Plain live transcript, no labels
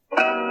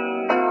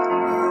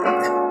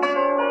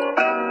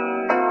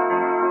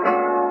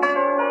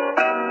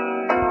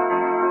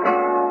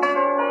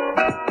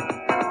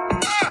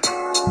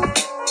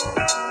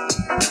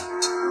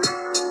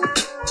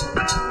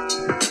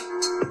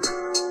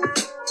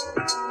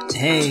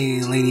Hey,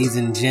 ladies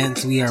and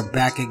gents, we are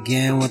back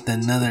again with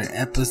another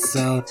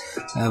episode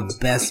of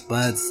Best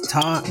Buds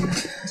Talk.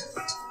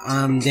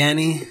 I'm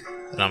Danny.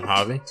 And I'm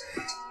Javi.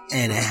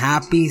 And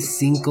happy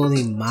Cinco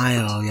de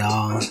Mayo,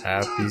 y'all.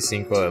 Happy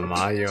Cinco de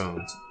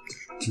Mayo.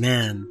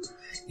 Man,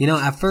 you know,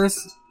 at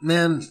first,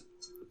 man,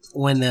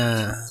 when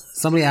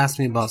somebody asked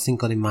me about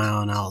Cinco de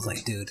Mayo, and I was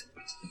like, you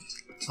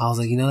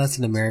know, that's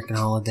an American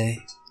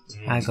holiday.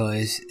 I go,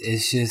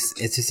 it's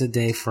just a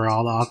day for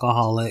all the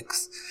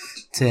alcoholics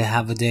to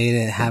have a day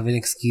to have an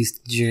excuse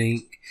to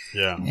drink.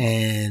 Yeah.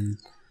 And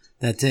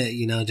that's it,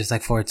 you know, just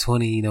like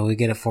 420, you know, we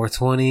get it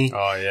 420.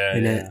 Oh,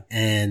 yeah.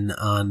 And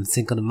on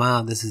Cinco de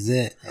Mayo, this is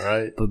it. All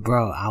right. But,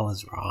 bro, I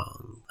was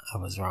wrong.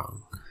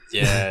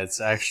 Yeah,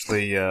 it's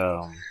actually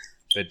the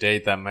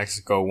date that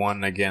Mexico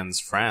won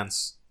against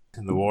France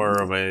in the war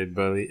of, I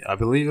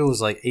believe it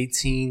was like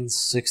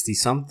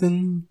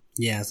 1860-something.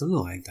 Yeah, something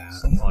like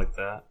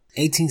that.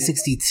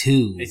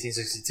 1862?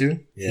 1862?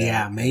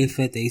 Yeah, May 5th,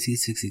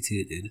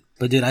 1862, dude.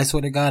 But, dude, I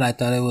swear to God, I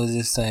thought it was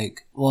just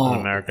like, well...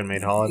 An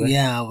American-made holiday?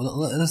 Yeah,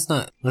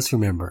 let's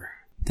remember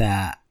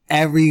that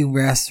every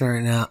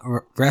restaurant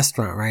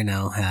right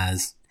now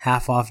has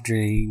half-off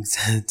drinks,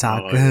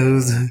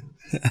 tacos. Oh,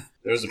 yeah.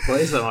 There was a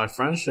place that my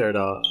friend shared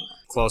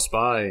close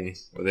by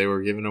where they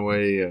were giving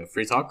away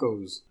free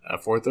tacos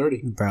at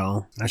 4:30.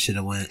 Bro, I should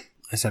have went.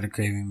 I started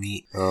craving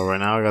meat. Well, right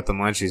now I got the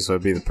munchies, so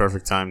it'd be the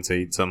perfect time to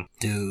eat some.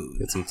 Dude.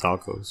 Get some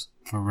tacos.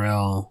 For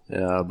real.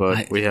 Yeah,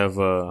 but we have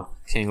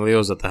King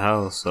Leo's at the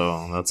house,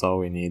 so that's all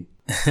we need.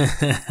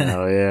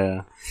 Oh,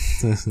 yeah.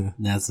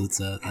 That's what's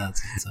up.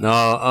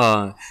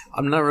 No,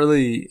 I'm not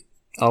really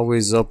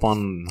always up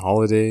on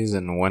holidays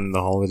and when the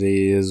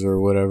holiday is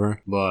or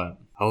whatever, but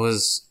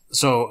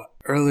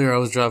earlier I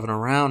was driving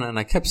around and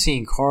I kept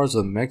seeing cars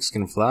with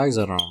Mexican flags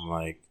on them. I'm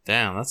like,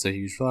 damn, that's a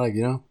huge flag,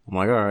 you know? I'm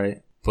like, all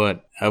right.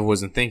 But I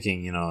wasn't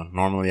thinking, you know,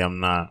 normally I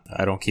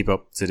don't keep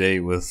up to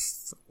date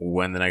with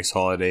when the next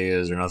holiday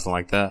is or nothing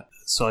like that.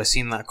 So I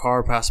seen that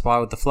car pass by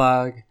with the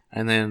flag.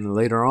 And then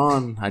later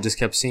on, I just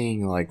kept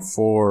seeing like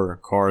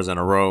 4 cars in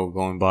a row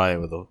going by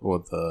with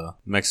the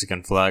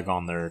Mexican flag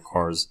on their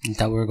cars. You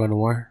thought we were going to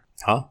war?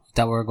 Huh? You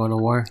thought we were going to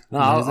war? No,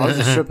 I was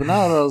just tripping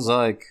out. I was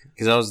like,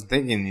 because I was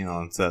thinking, you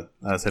know, it's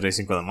today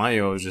Cinco de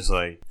Mayo. I was just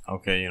like,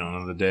 okay, you know,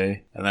 another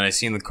day. And then I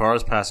seen the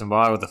cars passing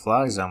by with the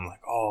flags. And I'm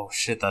like, oh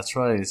shit, that's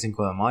right, it's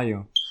Cinco de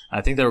Mayo.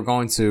 I think they were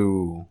going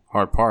to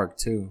Hard Park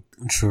too.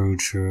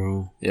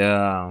 True.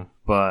 Yeah,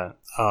 but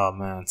oh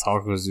man,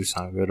 tacos do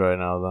sound good right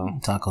now though.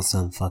 Tacos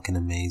sound fucking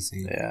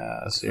amazing.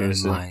 Yeah,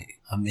 seriously.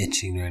 I'm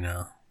itching right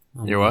now.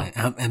 You're what?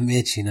 I'm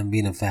itching. I'm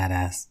being a fat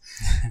ass.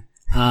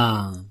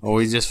 Well,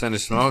 we just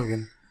finished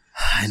smoking.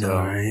 I know,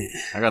 right?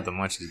 I got the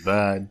munchies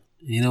bad.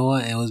 You know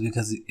what? It was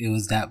because it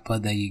was that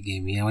bud that you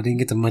gave me. I didn't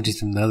get the munchies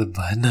from the other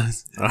bud.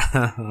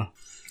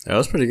 It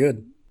was pretty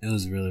good. It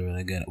was really,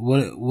 really good.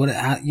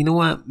 You know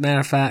what? Matter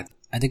of fact,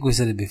 I think we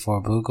said it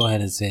before, but we'll go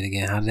ahead and say it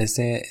again. How did they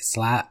say it? It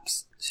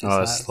slaps. It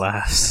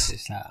slaps. It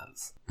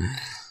slaps.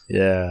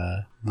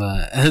 Yeah.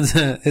 But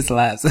it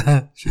slaps.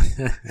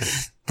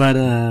 But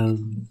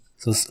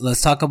so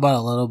let's talk about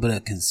a little bit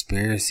of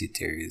conspiracy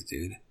theories,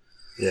 dude.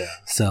 Yeah.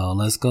 So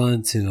let's go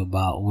into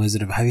about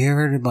Have you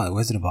ever heard about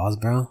Wizard of Oz,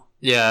 bro?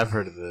 Yeah, I've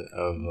heard of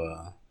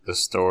the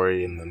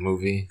story in the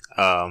movie.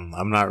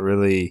 I'm not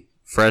really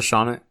fresh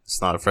on it.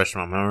 It's not fresh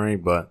in my memory,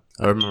 but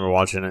I remember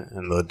watching it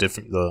and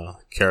the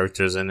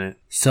characters in it.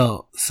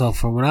 So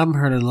from what I've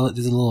heard, there's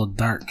a little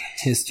dark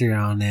history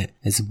on it.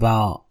 It's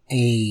about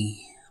a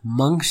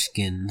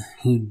Munchkin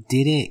who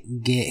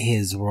didn't get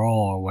his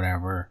role or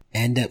whatever,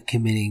 end up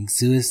committing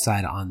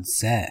suicide on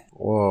set.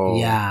 Whoa.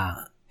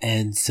 Yeah.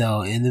 And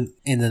so in the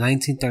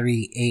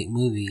 1938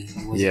 movie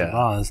Wizard of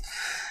Oz,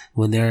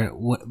 when they're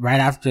right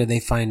after they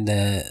find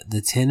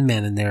the Tin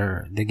Man and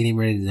they're getting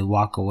ready to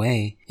walk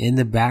away, in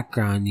the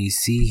background you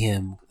see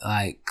him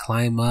like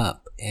climb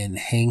up and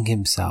hang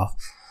himself.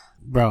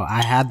 Bro,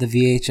 I had the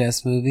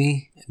VHS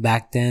movie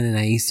back then and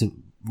I used to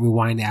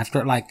rewind it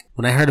after. Like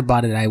when I heard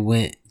about it, I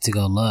went to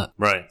go look.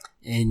 Right.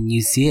 And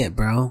you see it,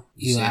 bro.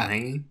 You see him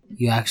hanging?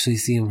 You actually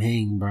see him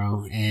hang,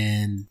 bro.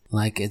 And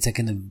like it's like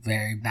in the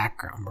very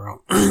background,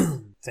 bro.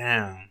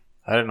 Damn.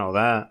 I didn't know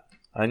that.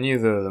 I knew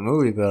the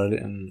movie, but I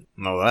didn't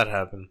know that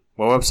happened.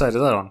 What website is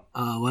that on?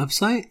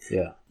 Website?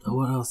 Yeah.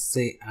 What else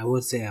say? I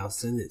would say I'll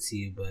send it to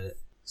you, but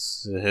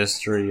it's the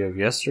history of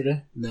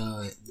yesterday?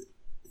 No.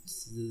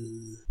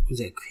 Was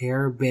it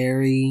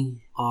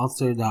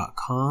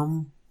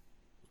careberryauthor.com?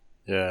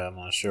 Yeah, I'm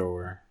not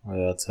sure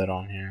where that's at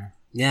on here.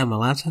 Yeah, my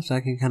laptop's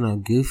acting kind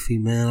of goofy,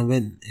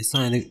 man. It's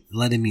not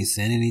letting me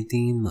send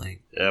anything.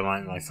 Like, yeah,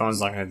 my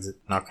phone's not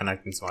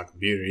connecting to my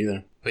computer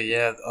either. But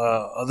yeah,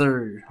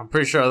 I'm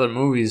pretty sure other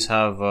movies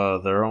have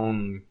their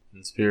own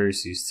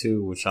conspiracies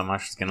too, which I'm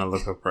actually gonna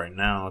look up right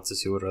now to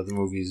see what other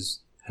movies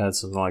had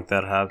something like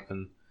that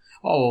happen.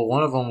 Oh, well,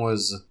 one of them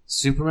was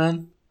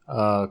Superman,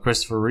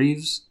 Christopher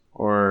Reeves,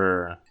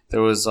 or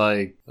there was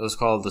it was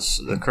called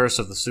the Curse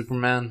of the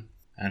Superman,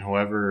 and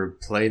whoever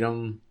played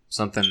him,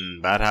 something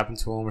bad happened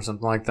to him or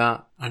something like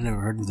that. I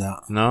never heard of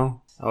that.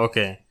 No?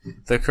 Okay.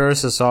 The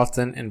curse is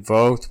often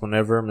invoked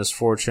whenever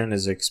misfortune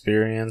is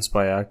experienced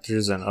by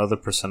actors and other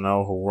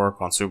personnel who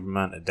work on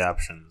Superman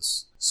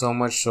adaptations. So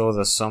much so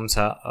that some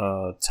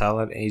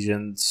talent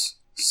agents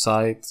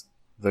cite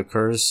the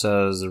curse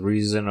as the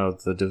reason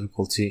of the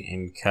difficulty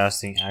in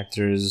casting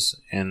actors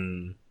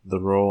in the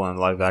role in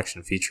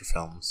live-action feature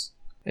films.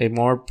 A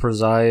more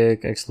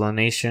prosaic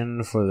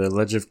explanation for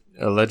the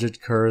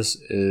alleged curse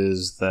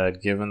is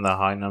that given the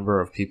high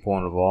number of people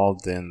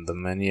involved in the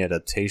many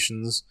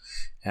adaptations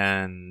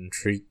and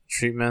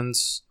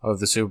treatments of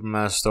the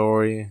Superman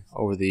story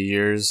over the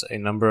years, a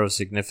number of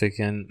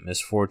significant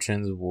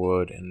misfortunes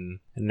would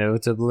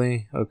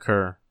inevitably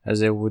occur,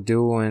 as it would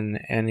do in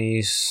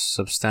any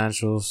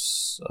substantial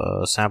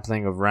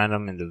sampling of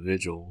random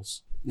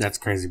individuals. That's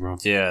crazy, bro.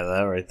 Yeah,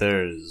 that right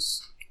there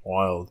is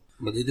wild.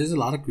 But there's a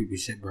lot of creepy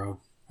shit, bro.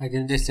 Like,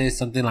 didn't they say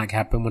something like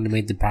happened when they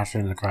made the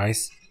Passion of the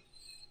Christ?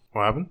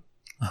 What happened?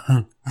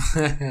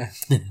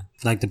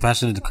 Like the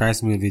Passion of the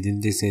Christ movie, didn't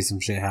they say some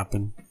shit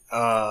happened?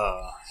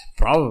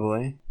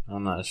 Probably.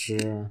 I'm not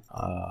sure.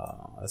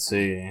 Let's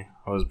see.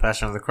 What was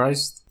Passion of the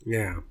Christ?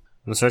 Yeah.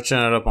 I'm searching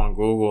it up on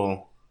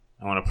Google.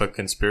 I want to put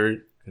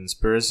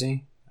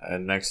conspiracy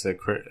next to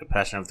the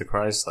Passion of the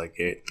Christ. Like,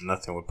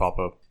 nothing would pop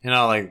up. You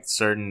know, like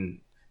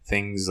certain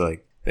things,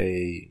 like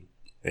they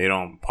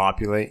don't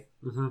populate.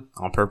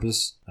 On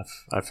purpose.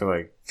 I feel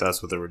like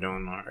that's what they were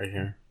doing right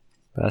here.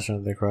 Passion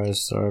of the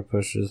Christ, star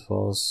pushes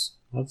false.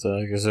 What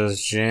the heck? It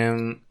says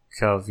Jim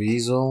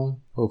Caviezel,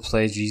 who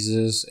played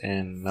Jesus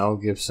in Mel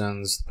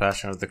Gibson's The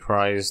Passion of the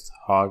Christ,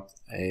 hogged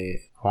a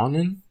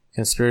Quanon?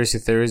 Conspiracy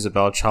theories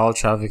about child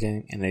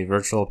trafficking in a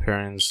virtual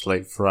appearance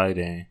late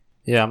Friday.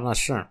 Yeah, I'm not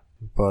sure.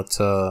 But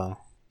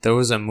there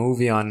was a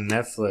movie on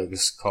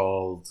Netflix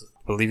called,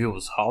 I believe it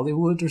was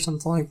Hollywood or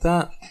something like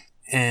that.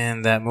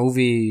 And that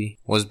movie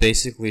was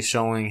basically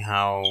showing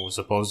how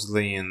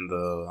supposedly in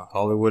the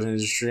Hollywood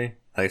industry,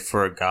 like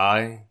for a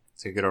guy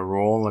to get a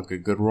role, like a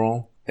good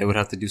role, they would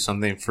have to do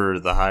something for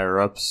the higher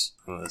ups.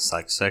 It's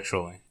like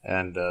sexually.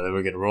 And they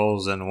would get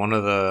roles. And one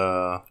of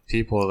the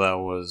people that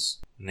was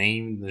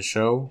named in the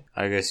show,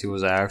 I guess he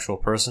was an actual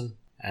person.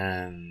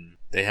 And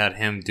they had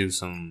him do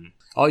some...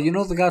 Oh, you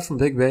know the guy from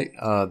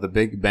the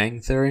Big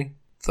Bang Theory?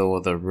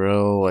 The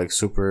real, like,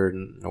 super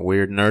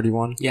weird, nerdy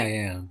one?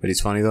 Yeah. But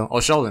he's funny, though.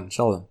 Oh, Sheldon.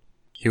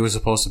 He was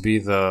supposed to be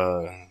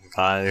the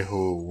guy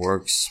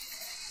who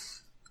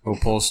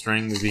pulls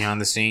strings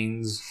behind the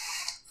scenes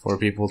for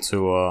people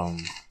to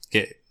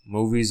get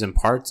movies and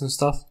parts and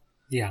stuff.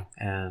 Yeah.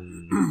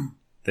 And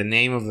the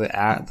name of the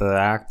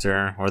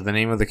actor, or the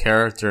name of the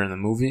character in the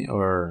movie,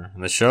 or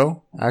in the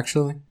show,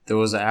 actually, there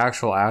was an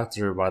actual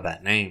actor by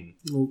that name.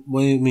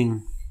 What do you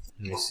mean?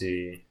 Let me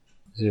see.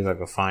 See if I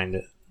can find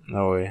it.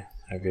 No way.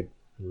 I could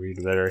read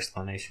a better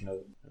explanation of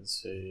it.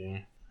 Let's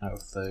see.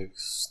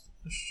 Netflix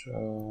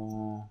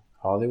show.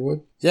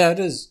 Hollywood? Yeah, it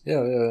is.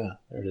 Yeah.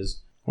 There it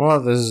is. Well,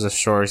 this is a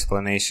short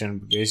explanation.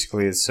 But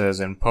basically, it says,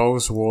 in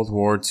post-World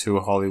War II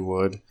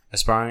Hollywood,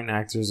 aspiring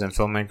actors and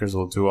filmmakers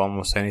will do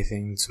almost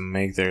anything to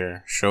make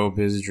their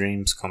showbiz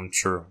dreams come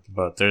true.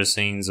 But there's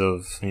scenes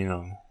of,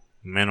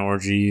 men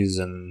orgies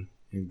and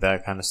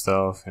that kind of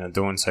stuff.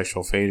 Doing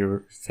sexual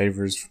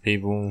favors for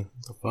people.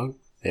 What the fuck?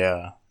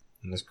 Yeah.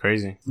 And it's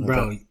crazy.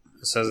 Bro...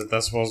 It says that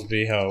that's supposed to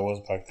be how it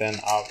was back then.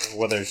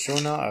 Whether it's true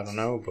or not, I don't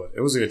know. But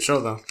it was a good show,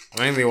 though. I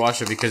mainly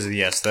watched it because of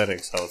the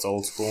aesthetics, how it's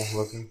old school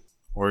looking.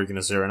 What are you going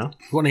to say right now?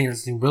 You want to hear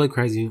something really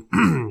crazy?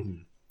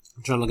 I'm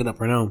trying to look it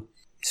up right now.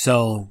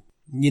 So,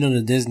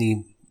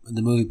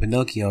 the movie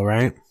Pinocchio,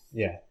 right?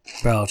 Yeah.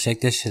 Bro,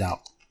 check this shit out.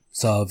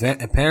 So,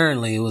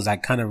 apparently, it was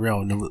like kind of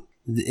real.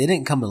 It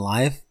didn't come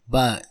alive,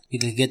 but you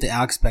could get the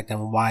aspect of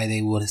why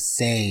they would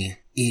say,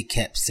 it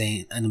kept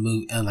saying in the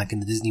movie, like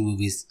in the Disney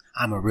movies,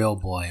 I'm a real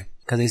boy.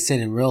 Because they said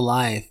in real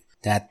life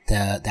that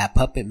that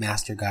puppet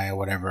master guy or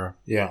whatever,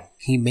 yeah,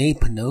 he made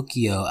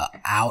Pinocchio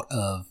out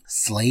of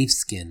slave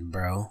skin,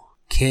 bro.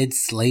 Kid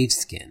slave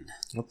skin.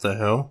 What the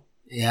hell?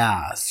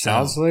 Yeah.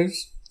 Child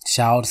slaves?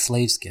 Child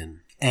slave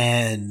skin.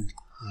 And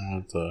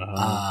what the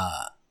hell?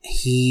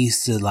 He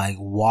used to like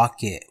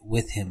walk it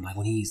with him, like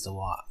when he used to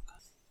walk.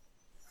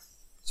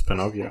 It's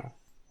Pinocchio.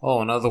 Oh,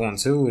 another one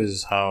too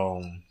is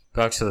how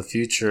Back to the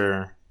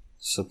Future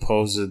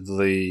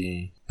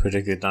supposedly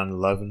predicted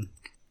 9/11.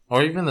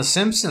 Or even The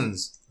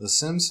Simpsons.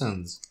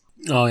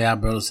 Oh, yeah,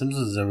 bro. The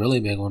Simpsons is a really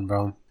big one,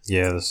 bro.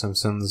 Yeah, The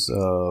Simpsons.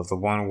 The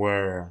one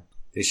where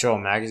they show a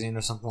magazine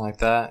or something like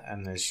that,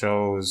 and it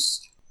shows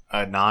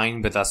a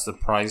 9, but that's the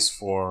price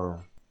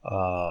for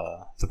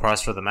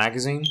the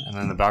magazine. And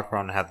then in the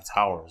background, it had the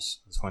towers,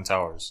 the Twin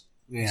Towers.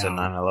 Yeah. It said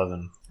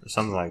 9/11 or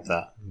something like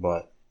that.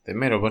 But they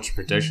made a bunch of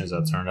predictions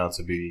that turned out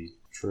to be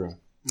true.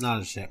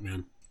 Not a shit,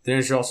 man.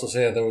 Didn't you also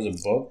say that there was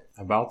a book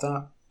about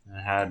that? And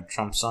it had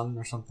Trump's son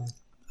or something?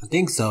 I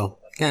think so.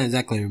 Can't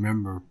exactly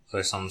remember. It's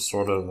like some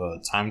sort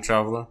of time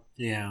traveler.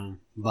 Yeah,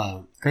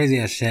 but crazy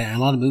as shit. And a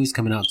lot of movies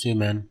coming out too,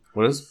 man.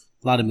 What is?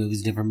 A lot of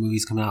movies, different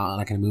movies coming out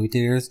like in the movie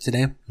theaters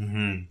today.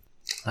 Mm-hmm.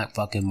 Like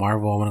fucking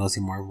Marvel. I want to go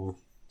see Marvel.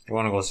 You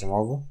want to go see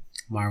Marvel?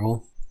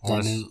 Marvel.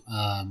 That new,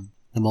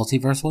 The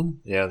multiverse one?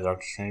 Yeah, the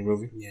Doctor Strange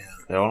movie. Yeah.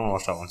 I want to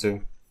watch that one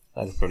too.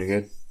 That was pretty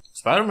good.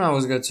 Spider-Man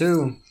was good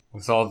too,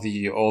 with all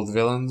the old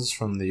villains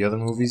from the other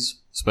movies,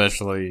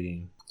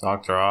 especially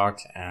Dr. Ock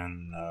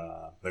and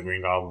the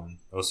Green Goblin.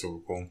 Those two were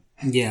cool.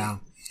 Yeah.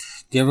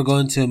 Do you ever go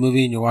into a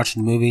movie and you're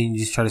watching a movie and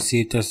you just try to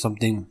see if there's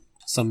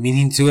some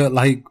meaning to it,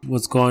 like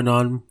what's going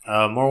on?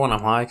 More when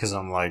I'm high, because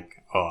I'm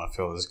like, oh, I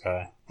feel this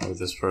guy, or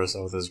this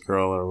person, or this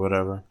girl, or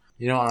whatever.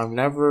 I've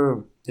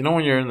never...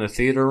 when you're in the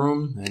theater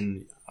room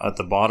and at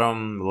the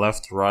bottom,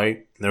 left,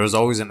 right, there was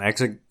always an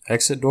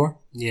exit door?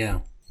 Yeah.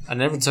 I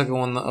never took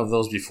one of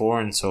those before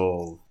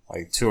until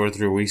like 2 or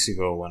 3 weeks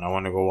ago when I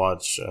went to go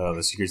watch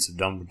The Secrets of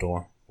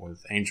Dumbledore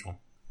with Angel.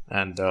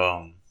 And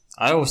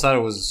I always thought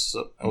it was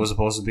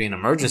supposed to be an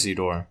emergency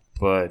door,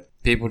 but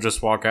people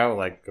just walk out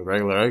like a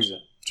regular exit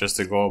just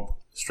to go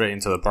straight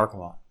into the parking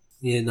lot.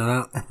 You didn't know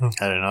that?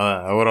 I didn't know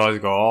that. I would always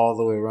go all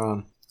the way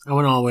around. I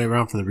went all the way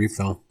around for the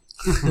refill.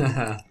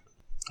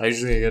 I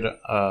usually get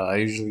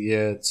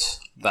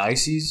the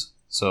ices,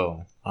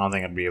 so I don't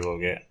think I'd be able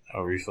to get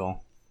a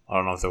refill. I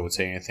don't know if they would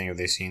say anything if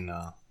they seen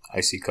the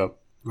icy cup.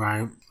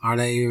 Right. Are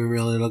they even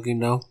really looking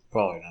though?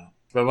 Probably not.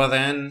 But by the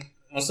end,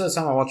 most of the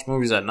time I watch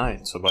movies at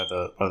night, so by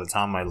the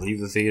time I leave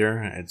the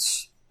theater,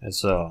 it's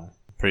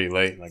pretty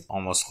late, like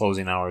almost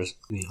closing hours.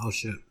 I mean, oh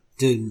shit,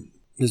 dude,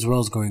 this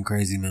world's going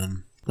crazy,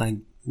 man. Like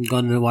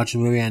going to watch a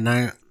movie at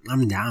night,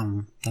 I'm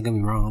down. Don't get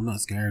me wrong, I'm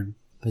not scared,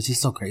 but it's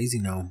just so crazy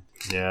now.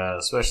 Yeah,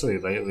 especially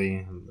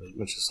lately, there's a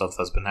bunch of stuff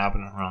that's been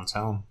happening around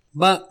town.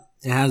 But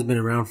it has been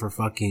around for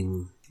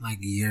fucking like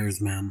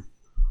years, man.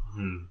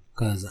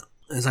 Because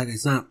it's like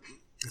it's not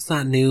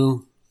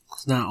new,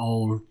 it's not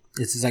old.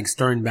 It's just like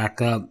stirring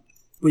back up.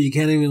 But you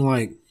can't even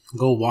like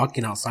go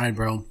walking outside,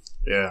 bro.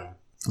 Yeah.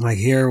 Like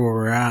here where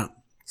we're at,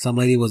 some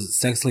lady was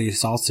sexually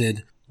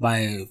assaulted by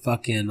a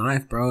fucking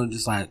knife, bro. And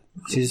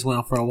she just went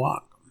out for a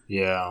walk.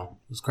 Yeah.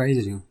 It was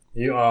crazy, dude.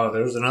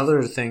 There was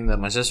another thing that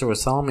my sister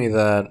was telling me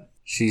that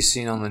she's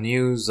seen on the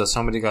news that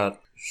somebody got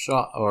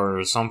shot,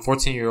 or some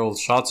 14-year-old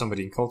shot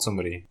somebody and killed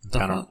somebody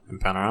in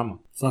Panorama.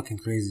 Fucking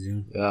crazy,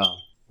 dude. Yeah.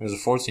 It was a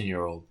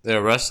 14-year-old. They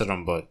arrested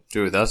him, but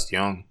dude, that's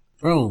young.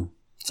 Bro,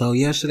 so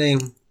yesterday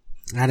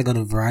I had to go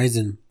to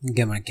Verizon and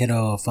get my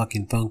kiddo a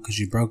fucking phone because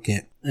she broke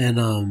it. And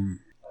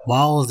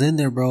while I was in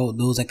there, bro,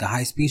 there was like a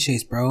high-speed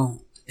chase,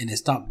 bro. And it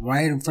stopped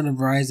right in front of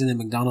Verizon and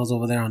McDonald's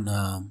over there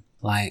on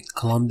like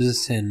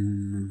Columbus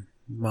and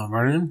Mount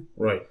Vernon.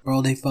 Right.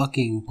 Bro, they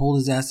fucking pulled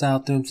his ass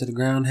out, threw him to the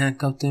ground,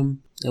 handcuffed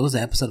him. It was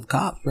an episode of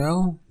Cops,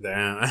 bro.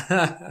 Damn.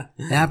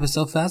 It happened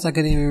so fast I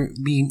couldn't even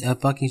be a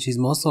fucking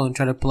chismoso and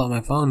try to pull out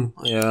my phone.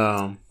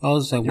 Yeah. I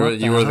was like,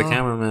 you were the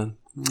cameraman.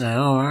 I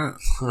know,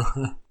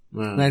 right?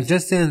 Like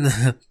just in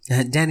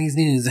Danny's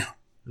News.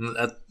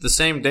 At the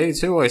same day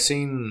too, I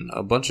seen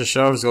a bunch of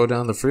sheriffs go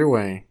down the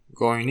freeway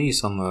going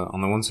east on the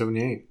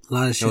 178. A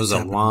lot of shit. There was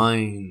a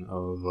line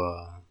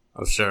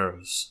of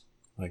sheriffs,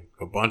 like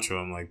a bunch of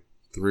them, like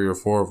 3 or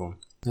 4 of them.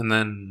 And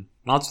then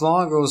not too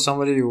long ago,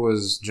 somebody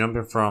was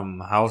jumping from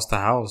house to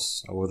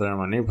house over there in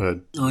my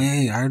neighborhood. Oh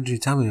yeah, I heard you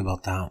tell me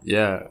about that.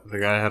 Yeah, the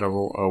guy had a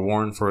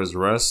warrant for his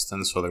arrest,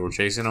 and so they were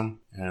chasing him,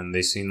 and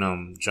they seen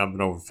him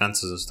jumping over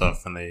fences and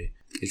stuff, and they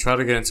tried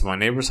to get into my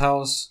neighbor's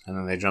house, and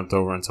then they jumped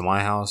over into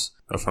my house.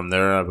 But from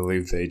there, I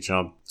believe they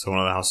jumped to one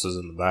of the houses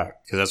in the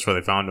back, because that's where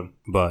they found him.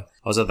 But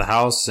I was at the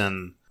house,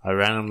 and I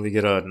randomly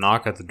get a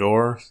knock at the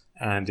door,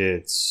 and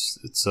it's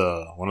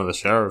one of the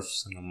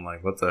sheriffs, and I'm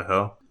like, what the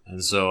hell?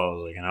 And so I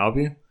was like, can I help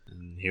you?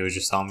 And he was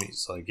just telling me,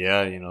 it's like,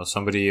 yeah,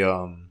 somebody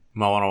might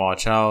want to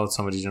watch out.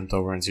 Somebody jumped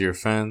over into your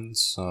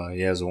fence.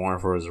 He has a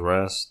warrant for his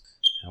arrest,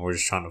 and we're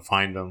just trying to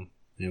find him.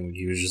 And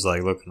he was just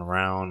like looking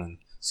around and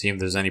seeing if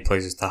there's any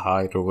places to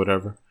hide or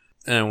whatever.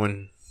 And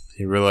when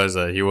he realized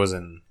that he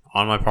wasn't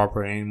on my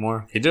property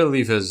anymore, he did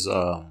leave his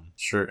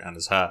shirt and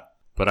his hat.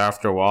 But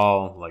after a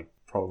while, like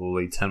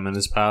probably 10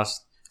 minutes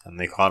passed, and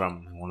they caught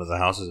him in one of the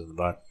houses in the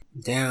back.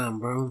 Damn,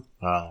 bro.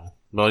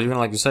 Well, even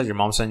like you said, your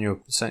mom sent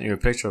you a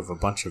picture of a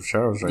bunch of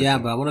sheriffs, right? Yeah,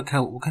 there. But I want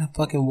to what kind of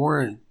fucking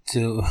warrant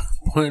to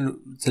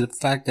point to the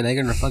fact that they're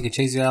gonna fucking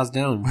chase your house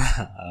down?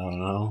 I don't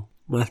know.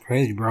 That's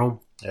crazy, bro.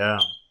 Yeah.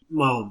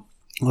 Well,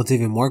 what's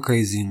even more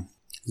crazy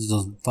is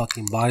those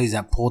fucking bodies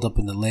that pulled up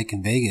in the lake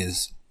in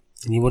Vegas.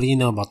 And what do you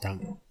know about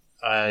that?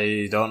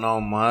 I don't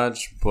know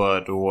much,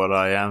 but what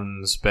I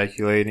am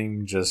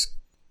speculating, just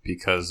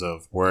because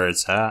of where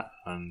it's at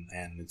and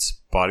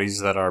its bodies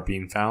that are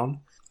being found,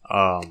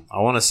 I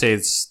want to say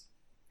it's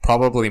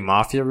probably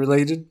mafia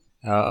related,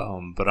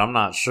 but I'm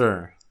not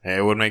sure.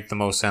 It would make the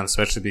most sense,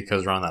 especially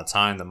because around that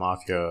time the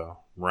mafia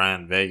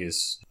ran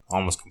Vegas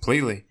almost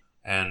completely,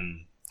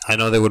 and I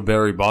know they would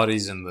bury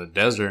bodies in the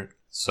desert.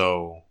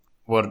 So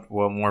what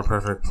more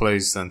perfect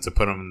place than to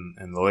put them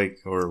in the lake?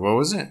 Or what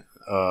was it?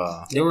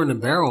 They were in a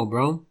barrel,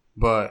 bro.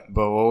 But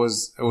what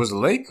was it? Was a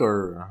lake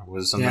or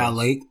was it something? Yeah,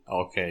 lake.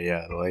 Okay,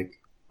 yeah, the lake.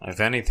 If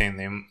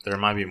anything, there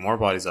might be more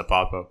bodies that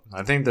pop up.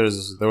 I think there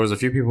was a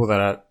few people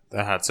that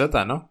had said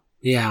that. No.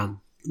 Yeah,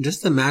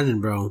 just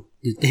imagine, bro.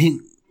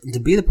 To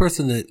be the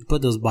person that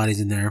put those bodies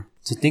in there,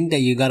 to think that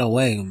you got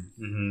away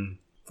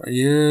for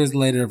years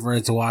later for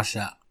it to wash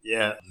out.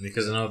 Yeah,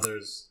 because I know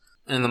there's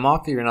in the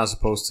mafia you're not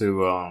supposed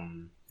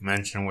to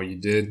mention what you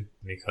did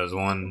because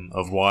one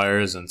of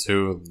wires and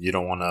two you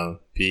don't want to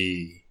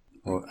be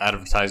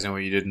advertising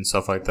what you did and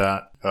stuff like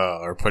that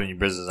or putting your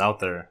business out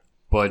there.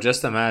 But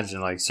just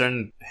imagine like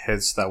certain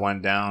hits that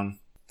went down,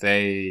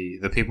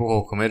 the people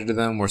who committed to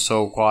them were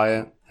so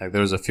quiet. Like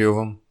there was a few of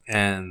them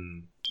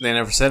and they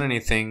never said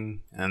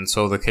anything, and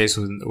so the case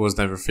was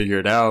never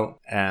figured out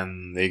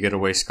and they get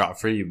away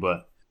scot-free.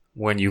 But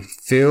when you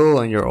feel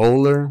and you're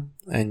older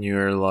and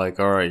you're like,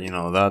 all right,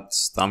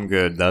 I'm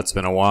good. That's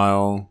been a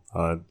while.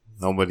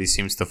 Nobody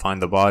seems to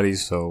find the body,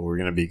 so we're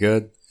going to be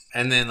good.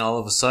 And then all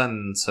of a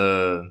sudden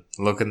to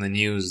look in the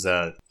news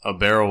that a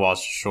barrel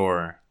washed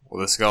ashore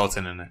with a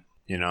skeleton in it,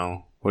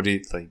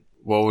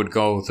 what would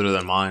go through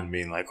their mind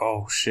being like,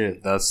 oh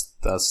shit, that's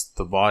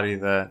the body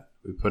that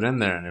we put in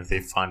there. And if they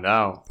find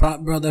out,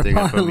 bro, they're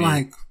probably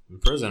like in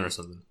prison or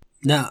something.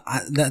 No,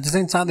 at the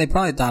same time, they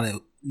probably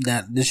thought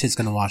that this shit's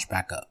going to wash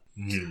back up.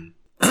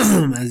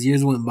 Mm-hmm. As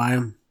years went by,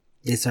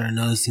 they started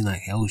noticing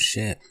like, oh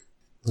shit,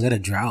 look at a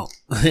drought.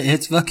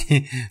 It's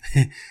fucking,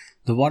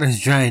 the water's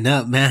drying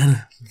up,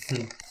 man.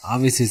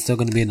 Obviously it's still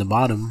going to be in the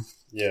bottom.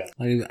 Yeah.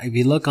 Like if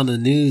you look on the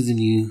news and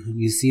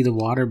you see the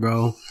water,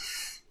 bro,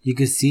 you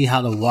can see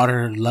how the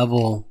water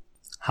level,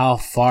 how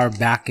far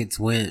back it's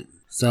went.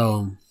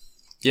 So.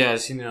 Yeah, I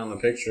seen it on the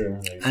picture.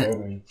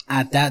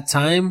 At that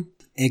time,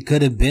 it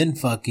could have been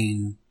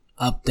fucking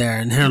up there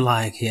and they're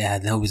like, yeah,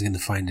 nobody's going to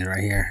find it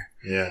right here.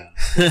 Yeah.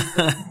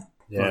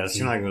 Yeah, it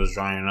seemed like it was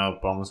drying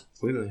up almost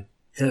completely.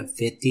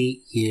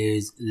 50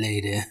 years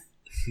later.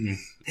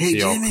 Hey,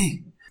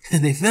 Jimmy,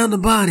 they found the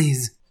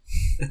bodies.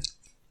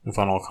 We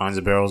found all kinds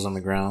of barrels on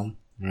the ground.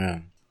 Yeah.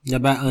 I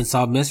bet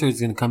Unsolved Mysteries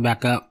is going to come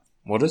back up.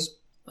 What is?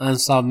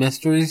 Unsolved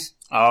Mysteries?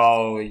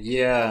 Oh,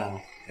 yeah.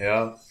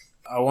 Yeah.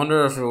 I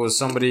wonder if it was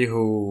somebody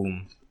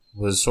who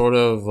was sort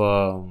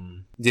of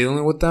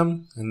dealing with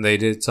them and they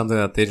did something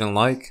that they didn't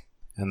like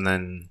and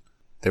then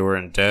they were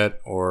in debt,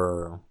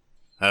 or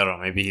I don't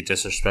know, maybe he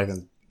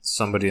disrespected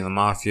somebody in the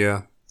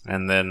mafia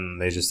and then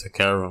they just took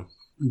care of him.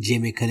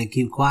 Jimmy couldn't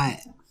keep quiet.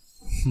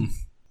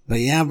 But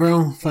yeah,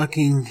 bro,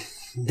 fucking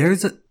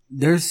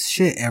there's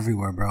shit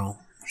everywhere, bro.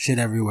 Shit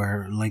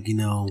everywhere. Like,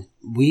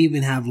 we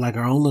even have like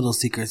our own little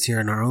secrets here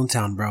in our own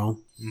town, bro.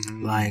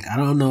 Mm-hmm. Like, I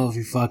don't know if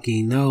you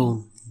fucking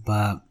know,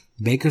 but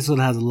Bakersfield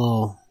has a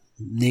little,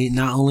 they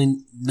not only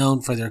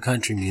known for their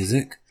country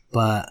music,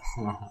 but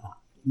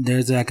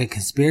there's like a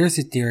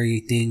conspiracy theory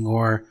thing,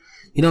 or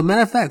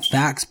matter of fact,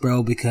 facts,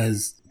 bro,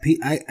 because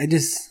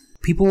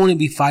people wouldn't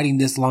be fighting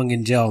this long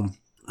in jail.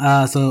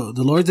 So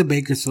the Lords of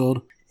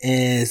Bakersfield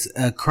is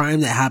a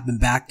crime that happened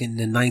back in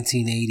the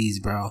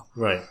 1980s, bro.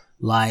 Right.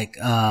 Like,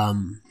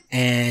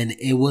 and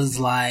it was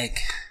like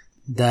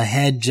the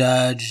head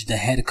judge, the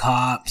head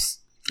cops,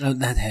 not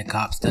the head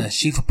cops, the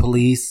chief of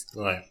police,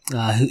 right.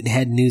 The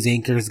head news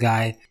anchors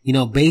guy,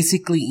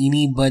 basically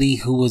anybody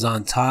who was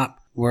on top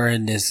were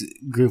in this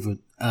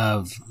group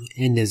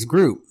in this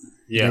group.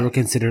 Yeah. They were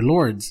considered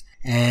lords.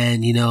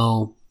 And,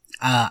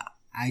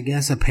 I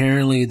guess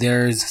apparently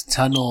there's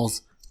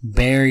tunnels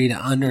buried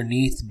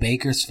underneath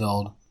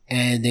Bakersfield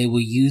and they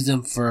will use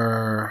them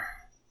for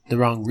the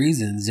wrong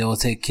reasons. They will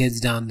take kids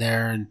down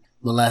there and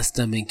molest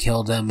them and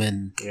kill them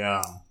and,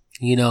 yeah,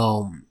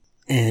 and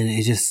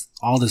it's just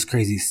all this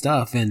crazy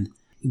stuff. And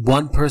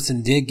one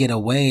person did get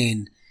away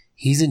and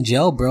he's in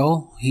jail,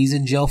 bro. He's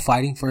in jail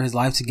fighting for his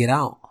life to get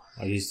out.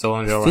 He's still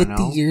in jail right now?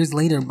 50 years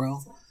later,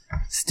 bro.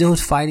 Still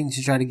fighting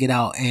to try to get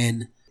out.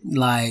 And,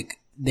 like,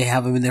 they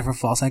have him in there for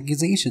false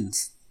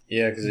accusations.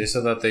 Yeah, because they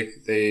said that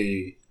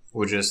they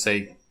would just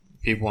take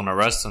people and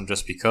arrest them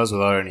just because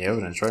without any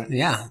evidence, right?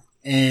 Yeah.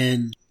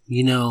 And,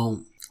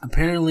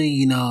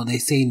 apparently, they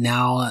say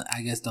now,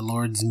 I guess the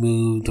Lord's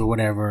moved or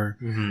whatever.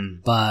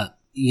 Mm-hmm. But,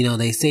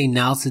 they say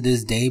now to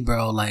this day,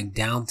 bro, like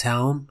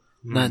downtown,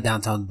 not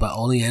downtown, but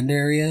Oleander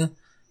area,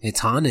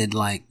 it's haunted.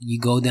 Like, you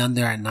go down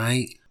there at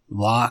night,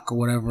 walk or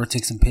whatever,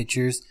 take some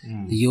pictures,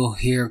 you'll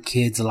hear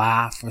kids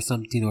laugh or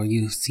something, or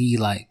you see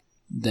like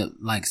the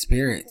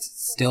spirits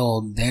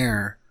still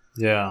there.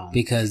 Yeah,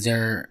 because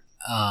they're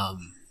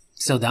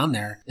still down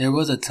there. There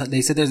was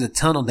they said there's a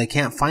tunnel. They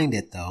can't find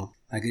it though.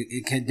 Like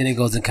then it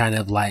goes in kind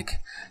of like,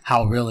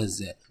 how real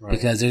is it? Right.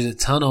 Because there's a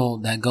tunnel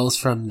that goes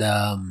from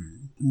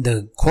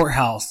the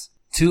courthouse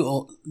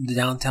to the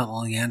downtown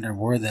Oleander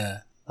where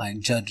the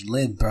judge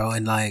lived, bro.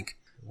 And I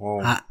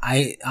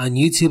on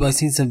YouTube I've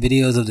seen some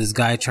videos of this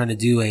guy trying to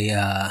do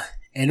a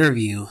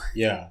interview.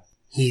 Yeah.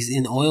 He's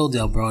in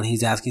Oildale, bro, and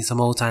he's asking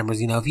some old timers,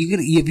 if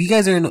you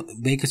guys are in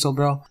Bakersfield,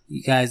 bro,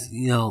 you guys,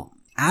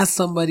 ask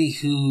somebody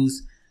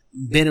who's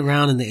been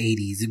around in the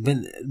 80s.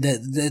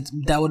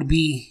 That would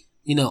be,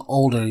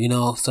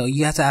 older, so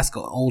you have to ask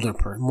an older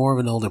more of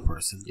an older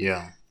person.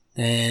 Yeah.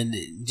 And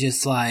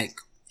just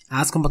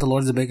ask them about the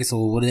Lords of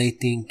Bakersfield. What do they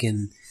think?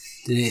 And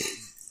do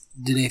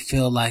they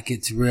feel like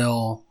it's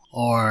real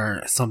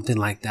or something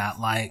like that?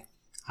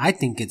 I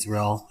think it's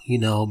real,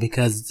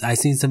 because I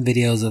seen some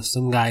videos of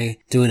some guy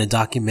doing a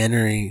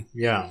documentary.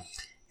 Yeah.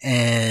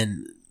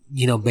 And,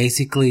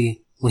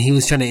 basically when he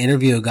was trying to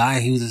interview a guy,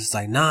 he was just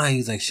like, nah,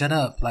 he's like, shut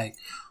up. Like,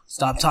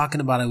 stop talking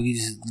about it. We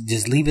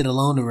just leave it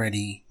alone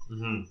already.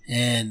 Mm-hmm.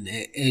 And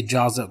it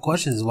draws up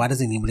questions. Why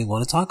doesn't anybody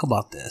want to talk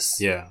about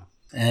this? Yeah.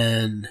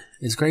 And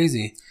it's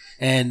crazy.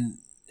 And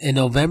in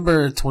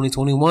November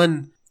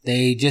 2021,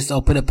 they just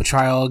opened up a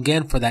trial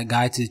again for that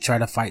guy to try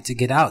to fight to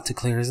get out, to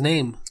clear his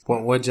name.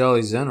 What jail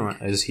is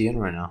he in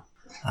right now?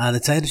 To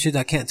tell you the truth,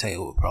 I can't tell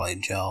you what probably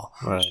jail.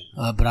 Right.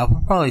 But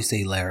I'll probably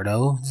say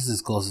Laredo. This is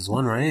the closest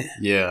one, right?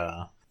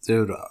 Yeah.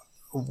 Dude,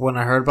 when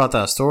I heard about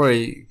that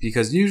story,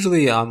 because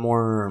usually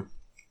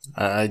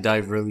I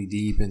dive really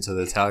deep into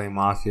the Italian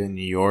Mafia in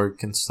New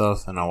York and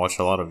stuff, and I watch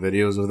a lot of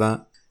videos of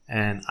that.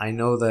 And I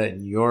know that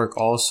in New York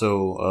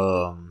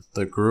also,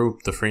 the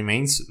group, the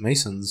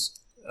Freemasons,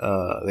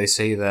 they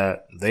say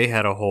that they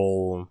had a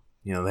whole,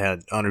 they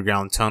had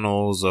underground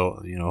tunnels,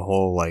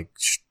 whole like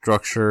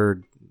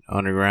structured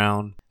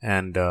underground.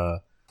 And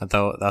I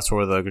thought that's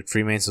where the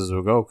Freemasons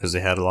would go because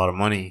they had a lot of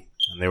money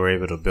and they were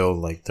able to build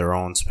like their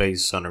own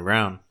space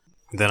underground.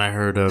 Then I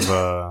heard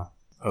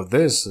of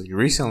this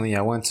recently.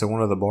 I went to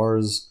one of the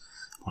bars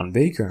on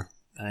Baker,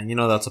 and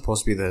that's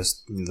supposed to be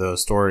the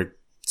historic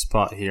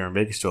spot here in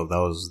Bakersfield. That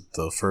was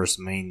the first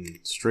main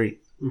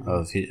street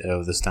of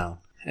this town,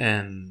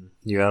 and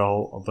you had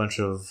a bunch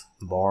of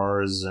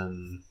bars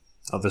and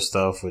other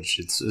stuff, which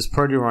it's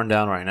pretty run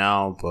down right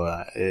now.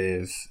 But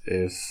if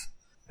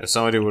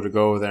somebody were to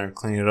go over there and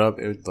clean it up,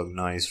 it would look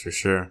nice for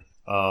sure.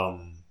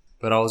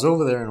 But I was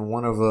over there in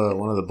one of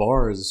the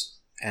bars,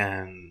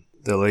 and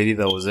the lady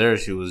that was there,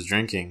 she was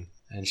drinking.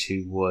 And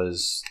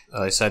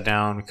I sat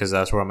down because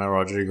that's where I met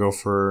Rodrigo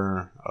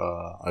for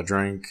a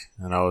drink.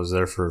 And I was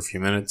there for a few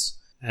minutes.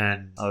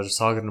 And I was just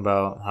talking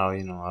about how,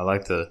 I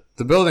like the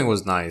building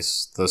was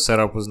nice. The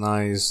setup was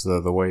nice.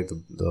 The way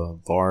the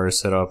bar is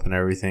set up and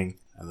everything.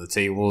 And the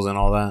tables and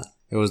all that.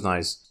 It was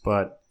nice.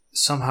 But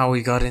somehow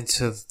we got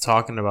into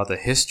talking about the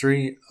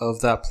history of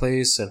that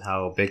place and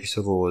how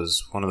Bakersfield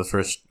was one of the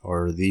first,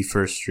 or the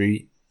first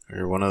street,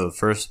 or one of the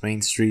first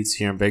main streets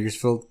here in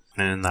Bakersfield.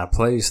 And in that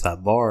place,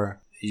 that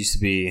bar, it used to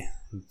be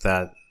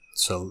that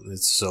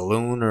it's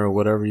saloon or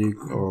whatever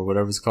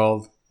it's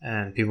called,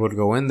 and people would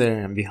go in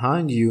there, and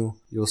behind you'll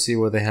see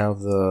where they have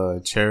the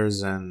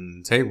chairs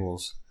and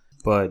tables,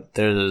 but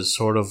there's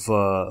sort of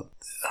I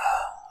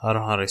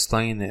don't know how to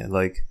explain it,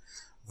 like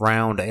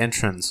round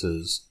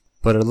entrances,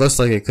 but it looks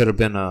like it could have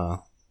been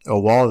a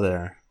wall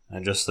there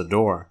and just a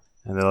door.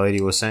 And the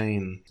lady was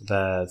saying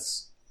that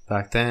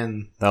back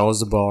then that was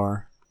the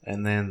bar,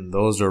 and then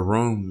those are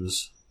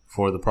rooms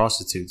for the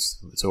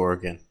prostitutes to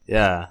work in.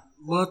 Yeah.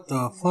 What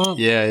the fuck?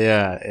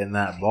 Yeah, in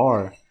that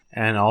bar.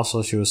 And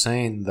also she was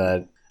saying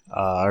that,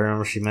 I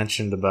remember she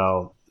mentioned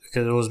about,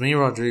 because it was me,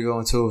 Rodrigo,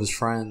 and two of his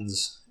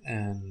friends,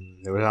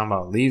 and they were talking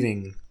about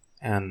leaving,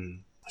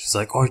 and she's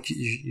like, oh,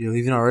 you're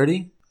leaving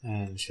already?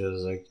 And she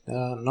was like,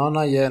 no,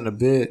 not yet, in a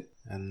bit.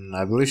 And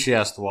I believe she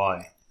asked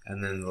why.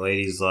 And then the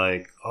lady's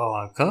like,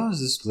 oh, cause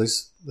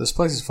this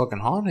place is fucking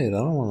haunted. I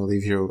don't want to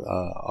leave here,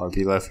 or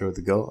be left here with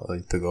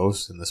the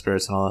ghosts and the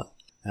spirits and all that.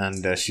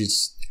 And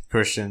she's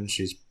Christian.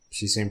 She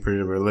seemed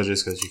pretty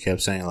religious because she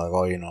kept saying like,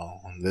 oh,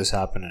 when this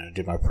happened and I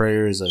did my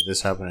prayers, like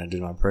this happened and I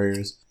did my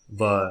prayers.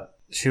 But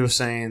she was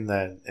saying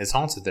that it's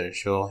haunted there.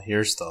 She'll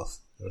hear stuff.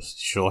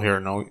 She'll hear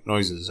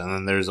noises. And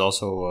then there's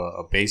also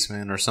a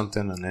basement or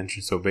something, an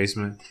entrance to a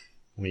basement.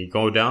 When you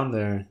go down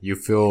there, you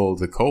feel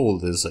the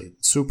cold is like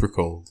super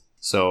cold.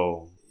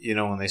 So,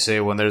 when they say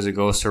when there's a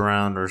ghost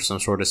around or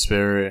some sort of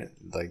spirit,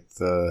 like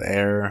the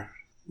air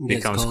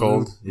becomes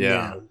cold.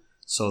 Yeah.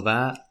 So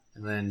that.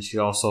 And then she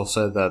also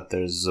said that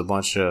there's a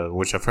bunch of,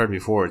 which I've heard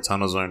before,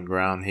 tunnels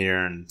underground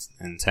here in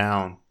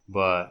town,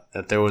 but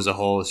that there was a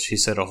whole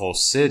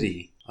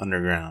city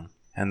underground.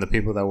 And the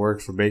people that work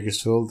for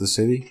Bakersfield, the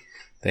city,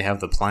 they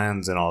have the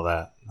plans and all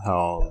that,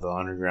 how the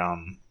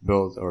underground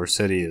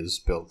city is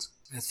built.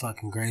 That's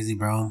fucking crazy,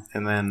 bro.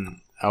 And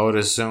then I would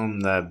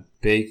assume that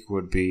Bake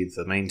would be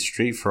the main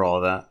street for all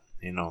that.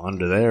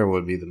 Under there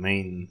would be the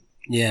main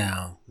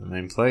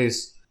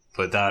place.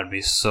 But that would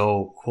be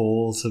so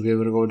cool to be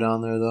able to go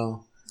down there,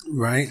 though.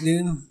 Right,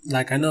 dude?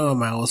 Like, I know in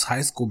my old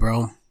high school,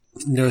 bro,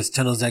 there was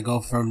tunnels that go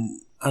from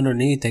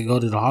underneath. They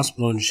go to the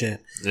hospital and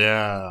shit.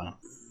 Yeah.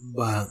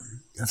 But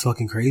that's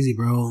fucking crazy,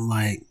 bro.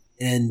 Like,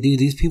 and, dude,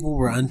 these people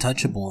were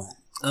untouchable.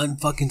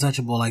 Unfucking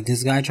touchable. Like,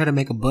 this guy tried to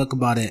make a book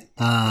about it.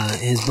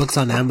 His book's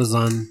on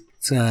Amazon.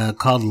 It's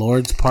called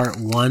Lords Part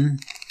 1.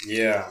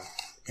 Yeah.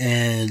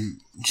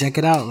 And check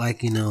it out.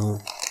 Like,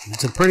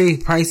 it's a pretty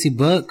pricey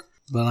book.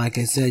 But like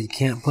I said, you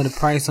can't put a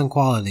price on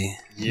quality.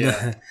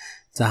 Yeah.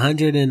 It's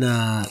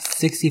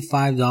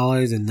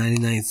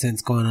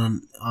 $165.99 going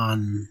on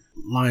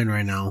online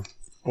right now.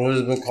 What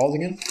was the book called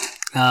again?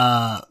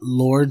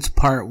 Lords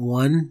Part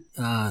 1.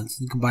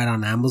 You can buy it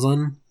on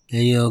Amazon.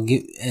 And you'll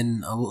get a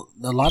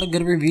lot of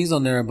good reviews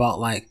on there about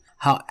like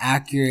how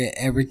accurate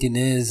everything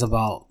is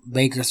about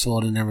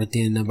Bakersfield and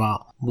everything,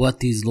 about what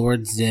these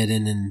lords did.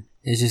 And then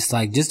it's just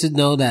like, just to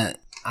know that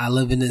I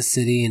live in this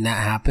city and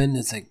that happened,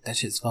 it's like, that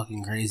shit's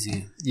fucking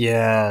crazy.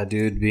 Yeah,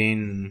 dude,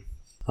 I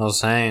was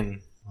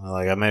saying,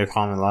 Like, I made a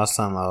comment last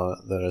time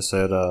that I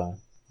said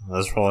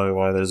that's probably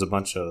why there's a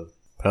bunch of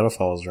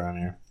pedophiles around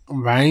here.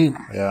 Right?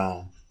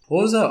 Yeah.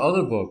 What was that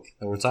other book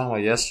that we were talking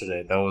about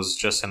yesterday that was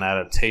just an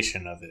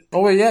adaptation of it?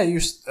 Oh, wait, yeah. You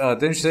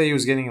didn't you say he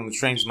was getting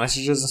strange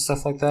messages and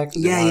stuff like that?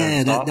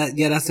 Yeah.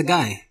 That's the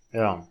guy.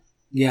 Yeah.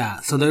 Yeah.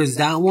 So there's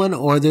that one,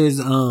 or there's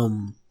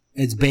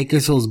it's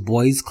Bakersfield's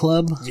Boys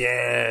Club.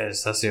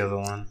 Yes, that's the other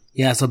one.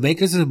 Yeah. So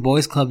Bakersfield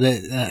Boys Club.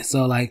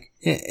 So like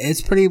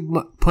it's pretty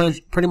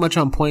much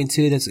on point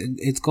too.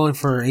 It's going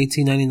for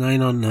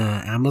 $18.99 on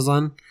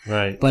Amazon.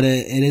 Right. But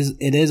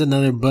it is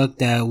another book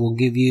that will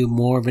give you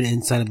more of an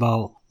insight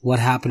about what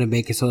happened in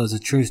Bakersfield. It's a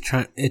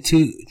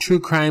true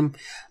crime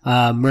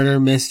murder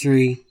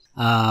mystery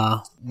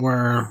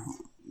where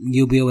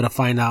you'll be able to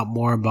find out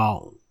more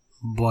about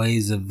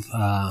boys of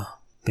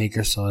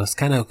Bakersfield. It's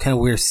kind of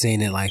weird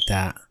saying it like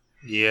that.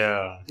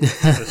 Yeah.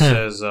 It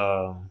says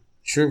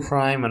true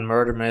crime and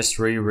murder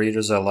mystery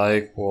readers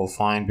alike will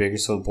find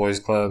Bakersfield Boys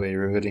Club a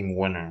riveting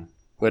winner.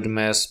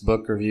 Widmess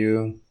book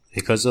review.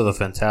 Because of the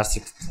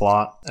fantastic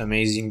plot,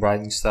 amazing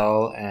writing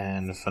style,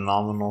 and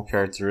phenomenal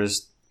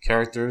characters,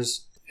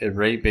 I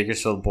rate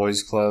Bakersfield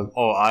Boys Club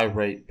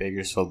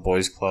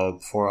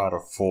 4 out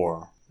of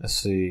 4. Let's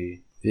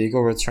see. The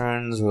Eagle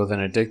returns with an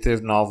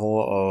addictive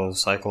novel of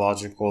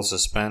psychological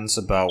suspense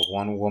about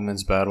one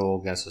woman's battle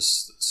against a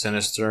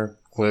sinister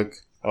clique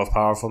of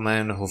powerful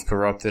men who've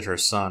corrupted her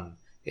son.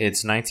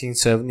 It's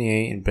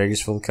 1978 in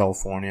Bakersfield,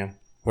 California,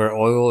 where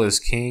oil is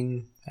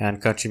king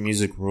and country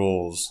music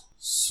rules.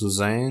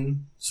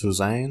 Suzanne,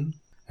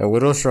 a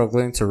widow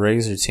struggling to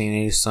raise her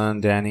teenage son,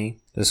 Danny,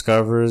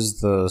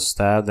 discovers the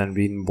stabbed and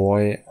beaten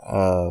boy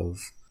of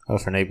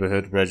her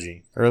neighborhood,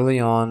 Reggie. Early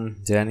on,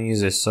 Danny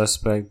is a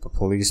suspect, but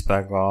police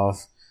back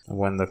off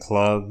when the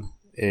club,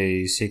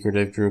 a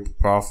secretive group of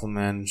powerful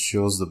men,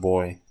 shields the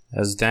boy.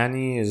 As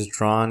Danny is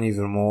drawn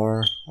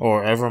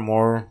ever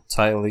more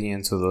tightly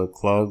into the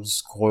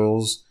club's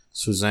coils,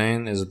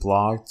 Suzanne is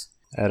blocked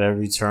at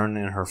every turn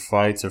in her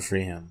fight to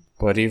free him.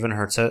 But even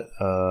her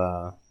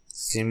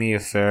steamy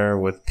affair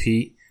with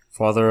Pete,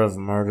 father of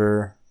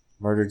a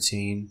murdered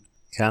teen,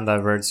 can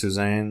divert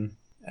Suzanne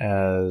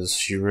as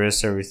she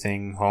risks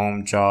everything,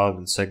 home, job,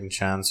 and second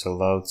chance to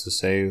love to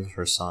save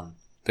her son.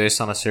 Based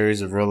on a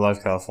series of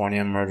real-life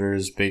California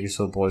murders,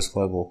 Bakersfield Boys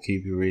Club will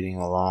keep you reading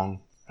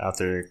along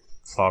after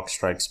clock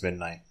strikes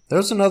midnight.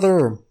 There's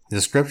another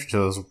description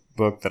to this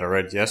book that I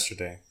read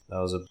yesterday that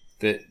was a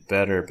bit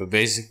better, but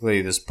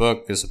basically this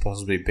book is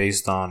supposed to be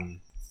based on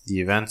the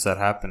events that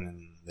happened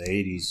in the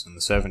 80s and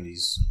the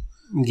 70s.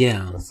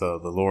 Yeah. With the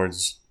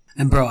Lords.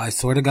 And bro, I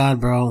swear to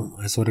God,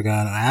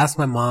 I asked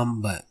my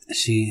mom, but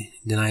she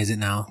denies it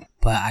now.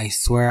 But I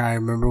swear I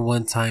remember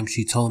one time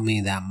she told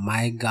me that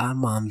my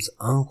godmom's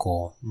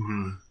uncle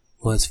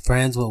was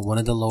friends with one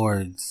of the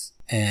Lords.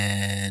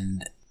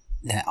 And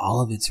that all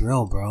of it's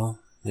real, bro.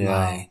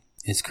 Yeah. Like,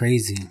 it's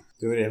crazy.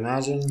 Dude,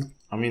 imagine.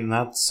 I mean,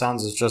 that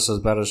sounds just as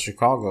bad as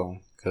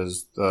Chicago.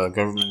 Because the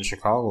government in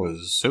Chicago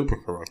is super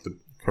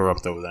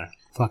corrupt over there.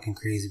 Fucking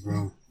crazy,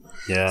 bro.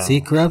 Yeah. See,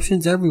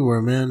 corruption's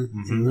everywhere, man.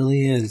 It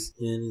really is.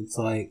 And it's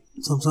like,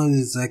 sometimes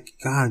it's like,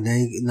 God,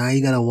 now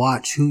you gotta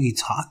watch who you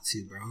talk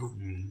to, bro.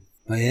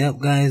 But yep,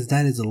 guys,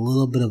 that is a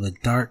little bit of a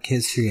dark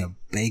history of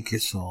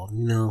Bakersfield.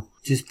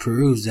 Just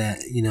proves that,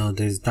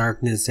 there's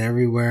darkness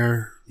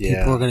everywhere. Yeah.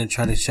 People are gonna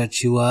try to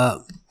shut you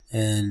up.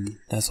 And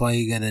that's why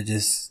you gotta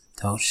just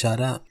don't shut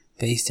up.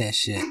 Face that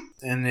shit.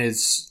 And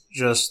it's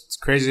just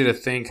crazy to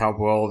think how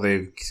well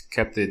they've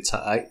kept it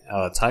tight.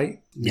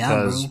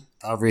 Because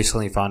I've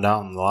recently found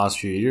out in the last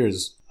few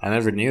years, I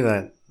never knew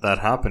that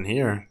happened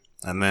here.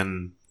 And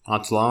then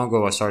not too long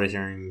ago, I started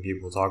hearing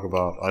people talk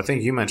about, I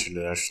think you mentioned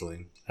it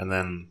actually, and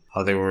then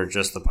how they were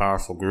just a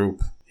powerful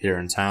group here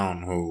in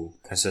town who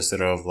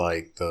consisted of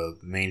like the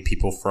main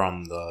people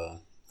from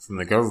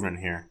the government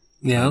here.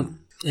 Yeah.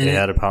 They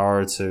had the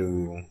power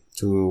to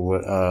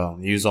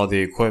use all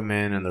the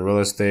equipment and the real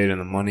estate and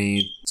the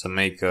money to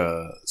make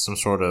some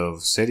sort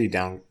of city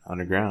down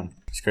underground.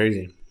 It's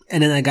crazy.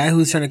 And then that guy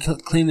who's trying to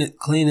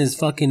clean his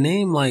fucking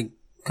name, like,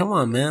 come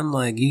on, man.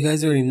 Like, you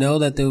guys already know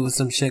that there was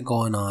some shit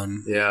going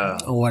on. Yeah.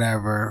 Or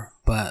whatever.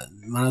 But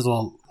might as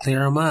well clear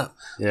them up.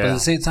 Yeah. But at the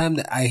same time,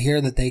 I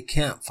hear that they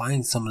can't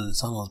find some of the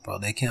tunnels, bro.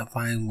 They can't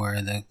find where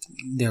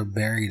they're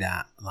buried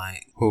at.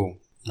 Like, who?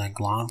 Like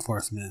law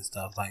enforcement and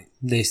stuff. Like,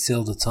 they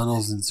seal the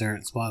tunnels in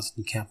certain spots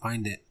and you can't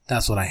find it.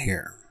 That's what I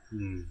hear.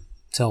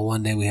 Till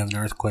one day we have an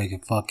earthquake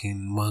and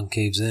fucking one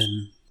caves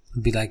in.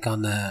 It'd be like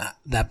on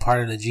that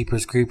part of the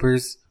Jeepers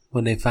Creepers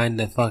when they find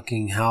the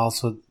fucking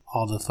house with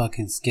all the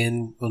fucking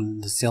skin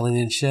on the ceiling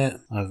and shit.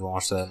 I haven't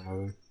watched that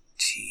movie.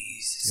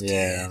 Jesus.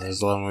 Yeah,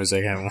 there's a lot of movies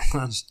I haven't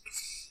watched.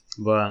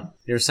 But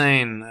you're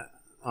saying,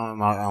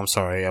 I'm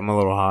sorry, I'm a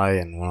little high,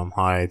 and when I'm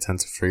high I tend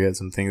to forget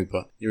some things,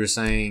 but you were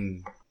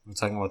saying, we're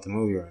talking about the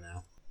movie right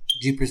now.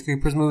 Jeepers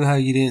Creepers movie, how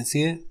you didn't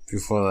see it?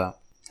 Before that.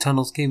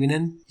 Tunnels caving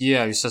in?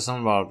 Yeah, you said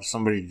something about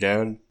somebody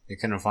dead. They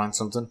couldn't find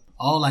something.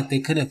 Oh, like they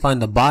couldn't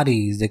find the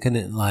bodies. They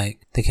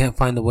can't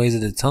find the ways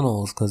of the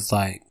tunnels because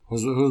like...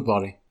 Whose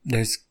body?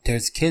 there's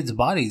kids'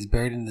 bodies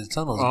buried in the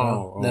tunnels,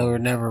 bro. That were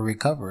never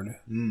recovered.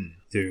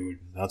 Dude,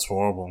 that's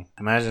horrible.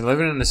 Imagine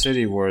living in a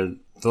city where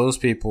those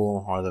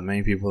people are the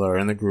main people that are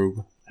in the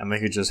group, and they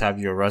could just have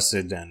you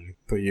arrested and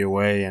put you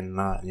away and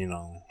not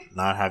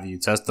have you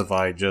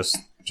testify just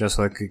so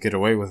they could get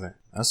away with it.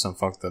 That's some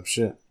fucked up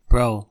shit.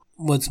 Bro,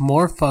 what's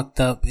more fucked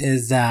up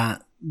is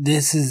that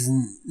this is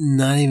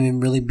not even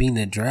really being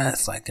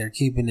addressed. Like, they're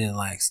keeping it,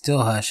 like,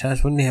 still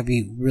hush-hush. Wouldn't have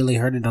you really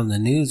heard it on the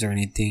news or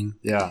anything?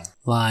 Yeah.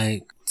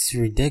 Like, it's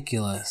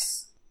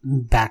ridiculous.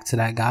 Back to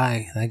that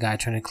guy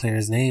trying to clear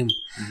his name.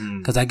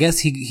 Because I guess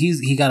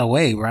he got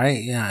away,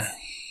 right? Yeah.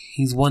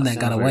 He's one that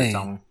got away.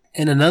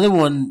 And another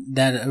one,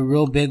 a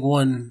real big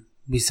one,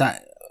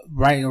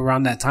 right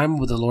around that time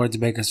with the Lords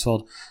of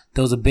Bakersfield,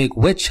 there was a big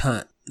witch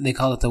hunt. They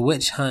call it the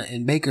witch hunt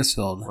in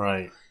Bakersfield.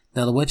 Right.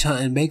 Now, the witch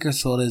hunt in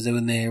Bakersfield is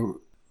when they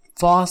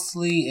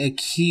falsely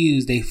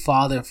accused a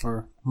father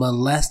for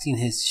molesting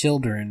his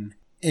children,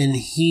 and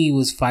he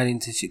was fighting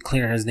to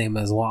clear his name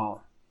as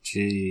well.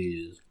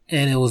 Jeez.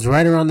 And it was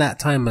right around that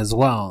time as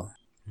well.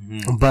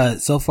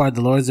 But so far,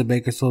 the Lords of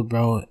Bakersfield,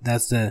 bro,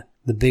 that's the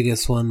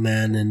biggest one,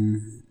 man,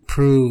 and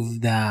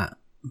prove that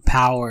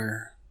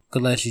power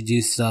could let you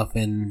do stuff,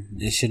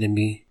 and it shouldn't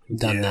be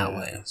done that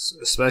way.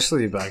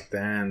 Especially back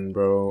then,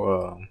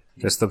 bro.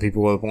 Just the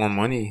people with more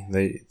money,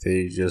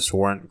 they just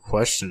weren't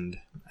questioned.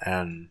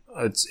 And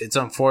it's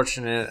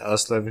unfortunate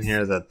us living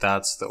here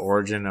that's the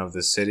origin of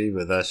the city,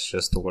 but that's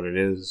just what it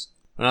is.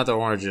 Well, not the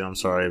origin, I'm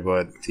sorry,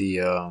 but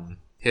the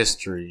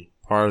history,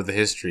 part of the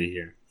history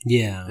here.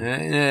 Yeah.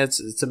 And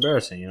it's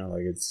embarrassing,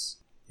 like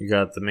you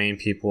got the main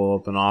people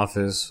up in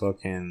office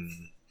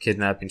fucking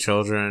kidnapping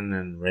children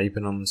and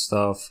raping them and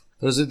stuff.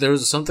 There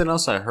was something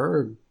else I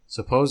heard,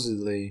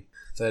 supposedly,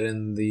 that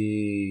in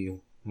the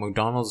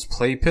McDonald's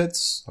play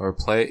pits or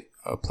play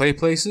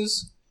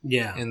places,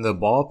 in the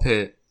ball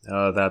pit,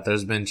 that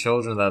there's been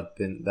children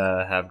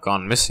that have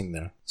gone missing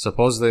there.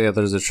 Supposedly,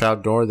 there's a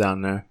trap door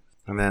down there,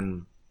 and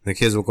then the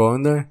kids will go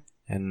in there,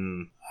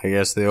 and I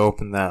guess they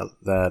open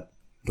that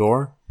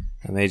door,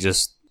 and they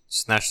just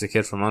snatch the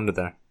kid from under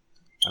there,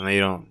 and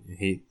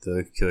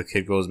the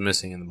kid goes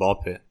missing in the ball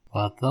pit.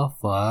 What the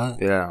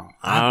fuck? Yeah,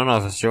 I don't know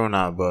if it's true or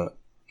not, but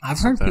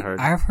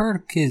I've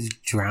heard kids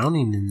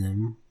drowning in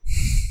them.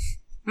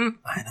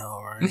 I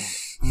know, right?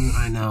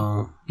 I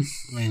know.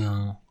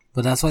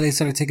 But that's why they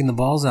started taking the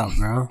balls out,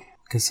 bro.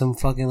 Because some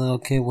fucking little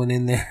kid went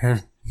in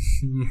there.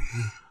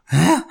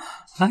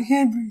 I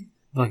can't breathe.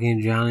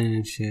 Fucking drowning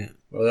and shit.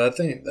 Well, I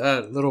think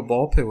that little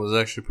ball pit was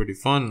actually pretty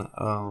fun.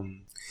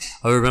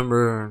 I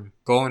remember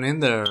going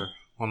in there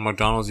when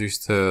McDonald's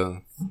used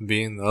to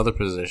be in the other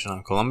position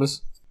on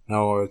Columbus.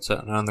 Now it's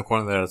on the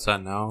corner that it's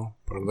at now,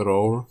 but a little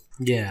over.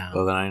 Yeah. The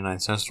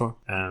 99-cent store.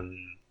 And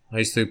I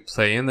used to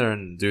play in there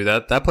and do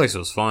that. That place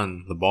was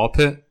fun. The ball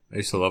pit. I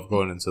used to love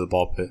going into the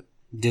ball pit.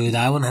 Dude,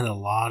 that one had a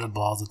lot of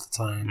balls at the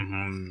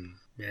time.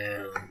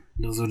 Yeah.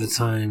 Those were the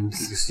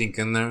times. You could sneak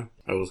in there.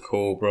 That was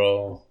cool,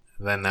 bro.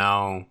 And then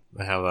now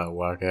they have that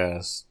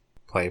whack-ass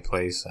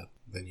place at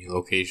the new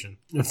location.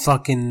 The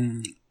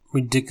fucking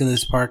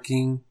ridiculous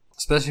parking.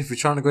 Especially if you're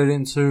trying to get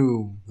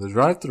into the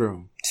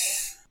drive-thru.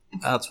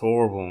 That's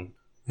horrible.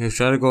 If you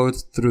try to go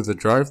through the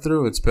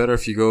drive-thru, it's better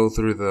if you go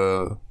through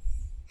the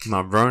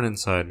Mount Vernon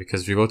side,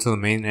 because if you go to the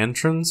main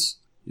entrance,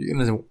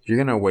 you're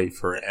gonna wait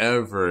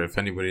forever if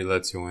anybody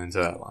lets you into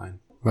that line.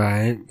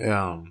 Right.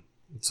 Yeah.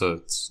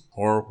 It's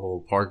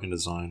horrible parking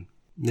design.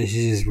 They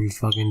should just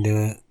re-fucking do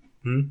it.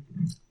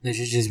 They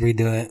should just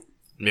redo it.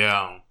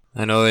 Yeah.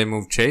 I know they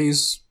moved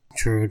Chase.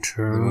 True.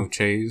 They moved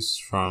Chase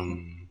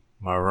from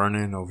Mount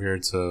Vernon over here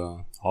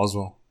to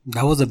Oswald.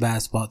 That was a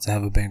bad spot to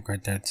have a bank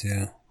right there,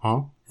 too.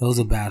 Huh? It was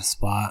a bad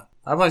spot.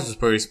 That place was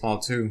pretty small,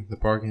 too. The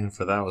parking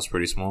for that was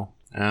pretty small.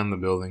 And the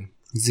building.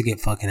 Used to get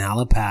fucking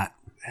hella packed.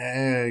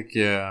 Heck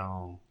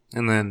yeah.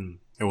 And then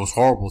it was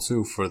horrible,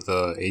 too, for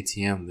the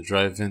ATM, the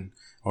drive-in,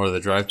 or the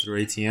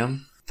drive-thru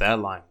ATM. That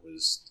line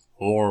was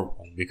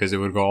horrible, because it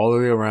would go all the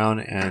way around,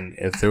 and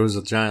if there was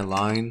a giant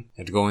line,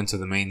 it'd go into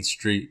the main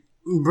street.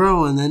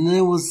 Bro, and then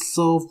it was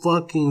so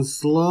fucking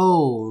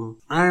slow.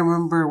 I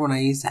remember when I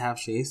used to have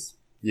Chase.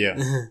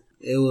 Yeah.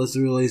 It was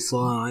really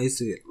slow. I used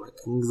to get like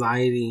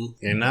anxiety.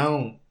 And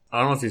now, I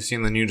don't know if you've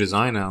seen the new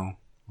design now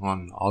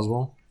on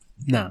Oswald.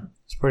 No.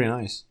 It's pretty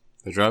nice.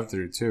 The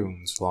drive-thru too,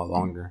 it's a lot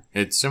longer.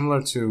 It's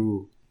similar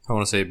to, I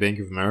want to say, Bank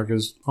of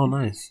America's. Oh,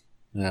 nice.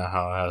 Yeah,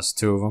 how it has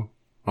two of them.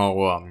 Oh,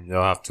 well, I mean,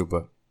 they'll have two,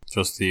 but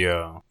just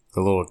the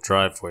little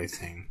driveway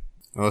thing.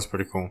 That was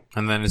pretty cool.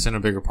 And then it's in a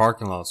bigger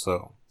parking lot,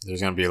 so there's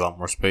going to be a lot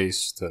more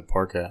space to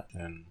park at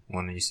than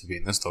when it used to be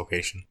in this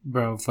location.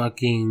 Bro,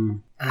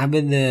 fucking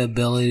having the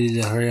ability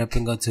to hurry up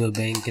and go to a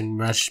bank and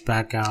rush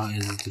back out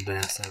is the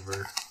best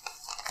ever.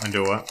 And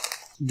do what?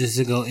 Just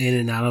to go in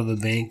and out of a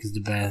bank is the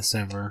best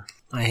ever.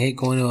 I hate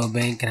going to a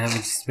bank and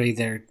having to stay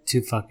there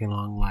too fucking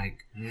long.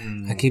 Like,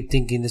 I keep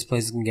thinking this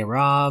place is going to get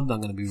robbed.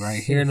 I'm going to be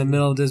right here in the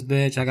middle of this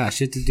bitch. I got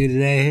shit to do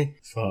today.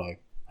 Fuck.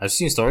 I've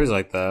seen stories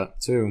like that,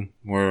 too,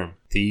 where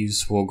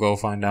thieves will go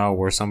find out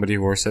where somebody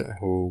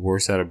who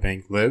works at a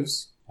bank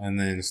lives, and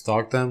then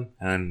stalk them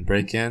and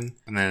break in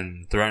and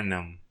then threaten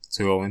them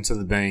to go into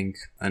the bank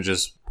and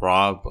just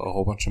rob a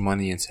whole bunch of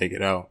money and take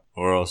it out,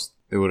 or else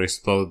they would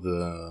explode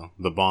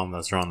the bomb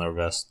that's around their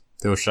vest.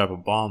 They would strap a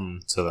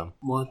bomb to them.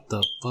 What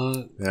the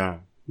fuck? Yeah.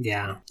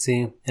 Yeah.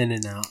 See, in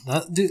and out.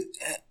 Dude,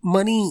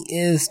 money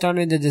is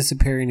starting to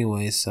disappear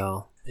anyway,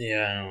 so.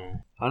 Yeah.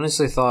 I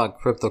honestly thought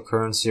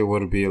cryptocurrency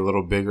would be a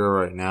little bigger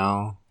right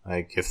now.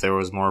 Like, if there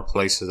was more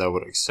places that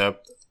would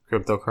accept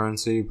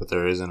cryptocurrency, but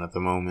there isn't at the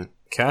moment.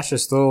 Cash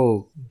is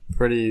still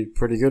pretty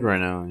good right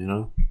now, you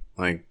know?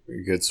 Like,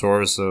 a good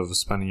source of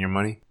spending your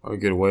money, or a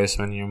good way of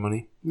spending your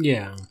money.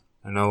 Yeah.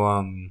 I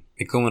know,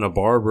 becoming a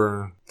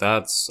barber,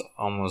 that's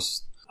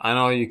almost... I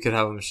know you could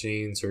have a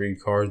machine to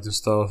read cards and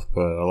stuff,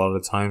 but a lot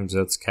of times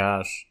that's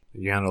cash.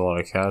 You handle a lot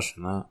of cash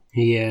in that.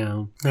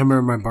 Yeah. I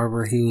remember my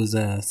barber, he was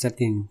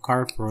accepting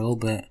card for a little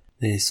bit.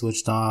 They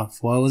switched off.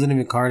 Well, it wasn't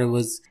even card, it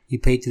was you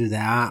paid through the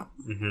app.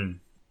 Mm-hmm.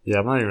 Yeah,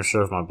 I'm not even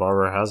sure if my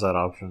barber has that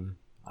option.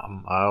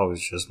 I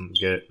always just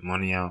get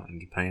money out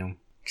and pay him.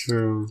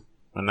 True.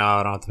 But now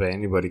I don't have to pay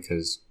anybody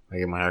because I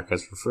get my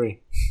haircuts for free.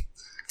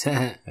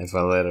 If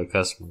I let a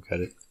customer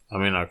cut it. I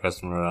mean, not a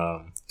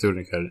customer,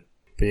 student cut it.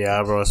 But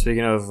yeah, bro,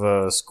 speaking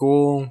of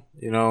school,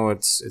 you know,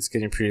 it's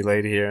getting pretty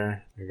late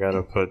here. I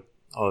gotta put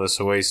all this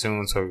away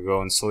soon so I can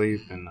go and sleep,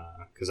 and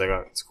because I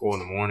got school in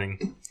the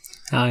morning.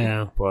 Oh,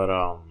 yeah.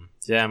 But,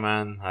 yeah,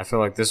 man, I feel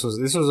like this was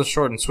a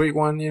short and sweet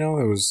one, you know.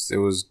 It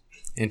was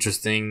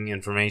interesting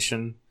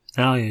information.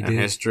 Oh, yeah, and dude.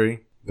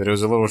 History, but it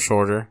was a little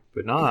shorter.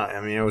 But no,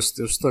 I mean, it was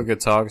still good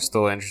talk,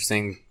 still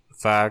interesting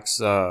facts.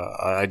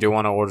 I do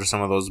want to order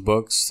some of those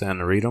books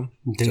and read them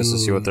just to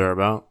see what they're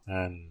about,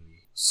 and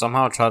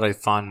somehow try to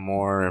find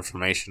more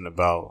information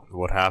about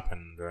what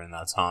happened during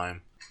that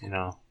time, you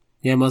know.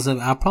 Yeah,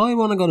 I probably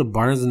want to go to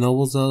Barnes and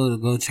Nobles though to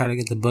go try to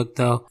get the book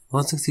though.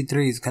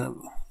 163 is kind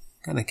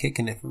of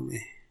kicking it for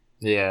me.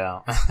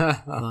 Yeah.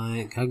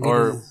 Like, how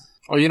good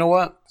or you know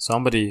what?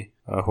 Somebody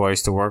who I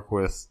used to work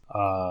with,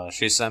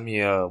 she sent me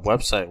a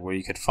website where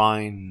you could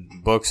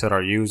find books that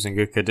are used in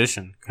good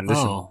condition.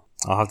 Oh.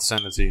 I'll have to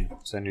send it to you.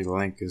 Send you the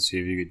link and see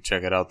if you could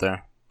check it out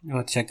there. You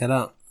want to check that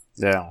out?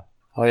 Yeah.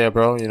 Oh yeah,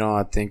 bro. You know,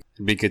 I think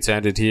it'd be good to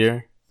end it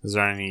here. Is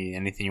there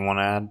anything you want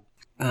to add?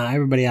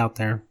 Everybody out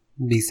there,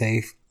 be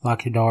safe.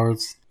 Lock your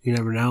doors. You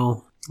never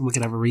know. We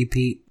could have a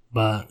repeat,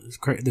 but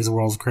this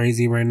world's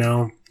crazy right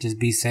now. Just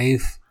be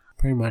safe.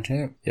 Pretty much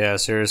it. Yeah,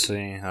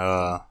 seriously.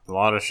 A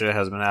lot of shit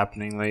has been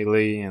happening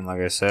lately, and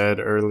like I said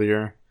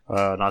earlier,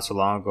 not so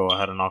long ago, I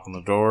had a knock on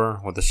the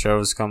door with the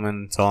sheriffs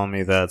coming, telling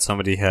me that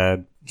somebody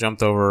had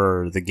jumped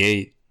over the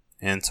gate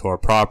into our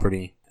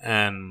property,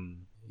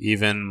 and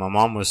even my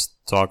mom was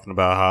talking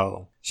about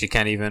how she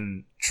can't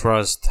even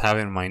trust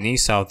having my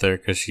niece out there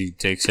because she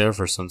takes care of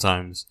her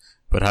sometimes.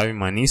 But having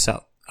my niece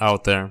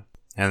out there,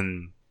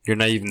 and you're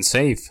not even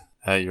safe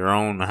at your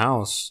own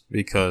house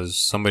because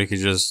somebody could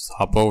just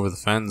hop over the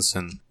fence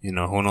and, you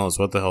know, who knows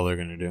what the hell they're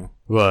going to do.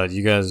 But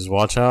you guys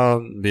watch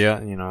out,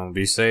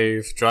 be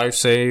safe, drive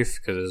safe,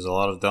 because there's a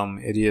lot of dumb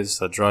idiots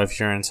that drive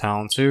here in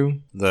town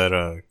too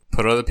that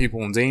put other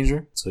people in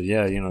danger. So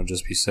yeah,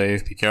 just be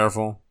safe, be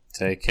careful.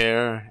 Take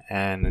care,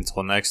 and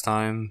until next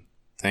time,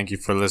 thank you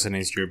for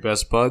listening to your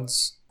best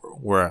buds.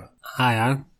 We're out. Hi,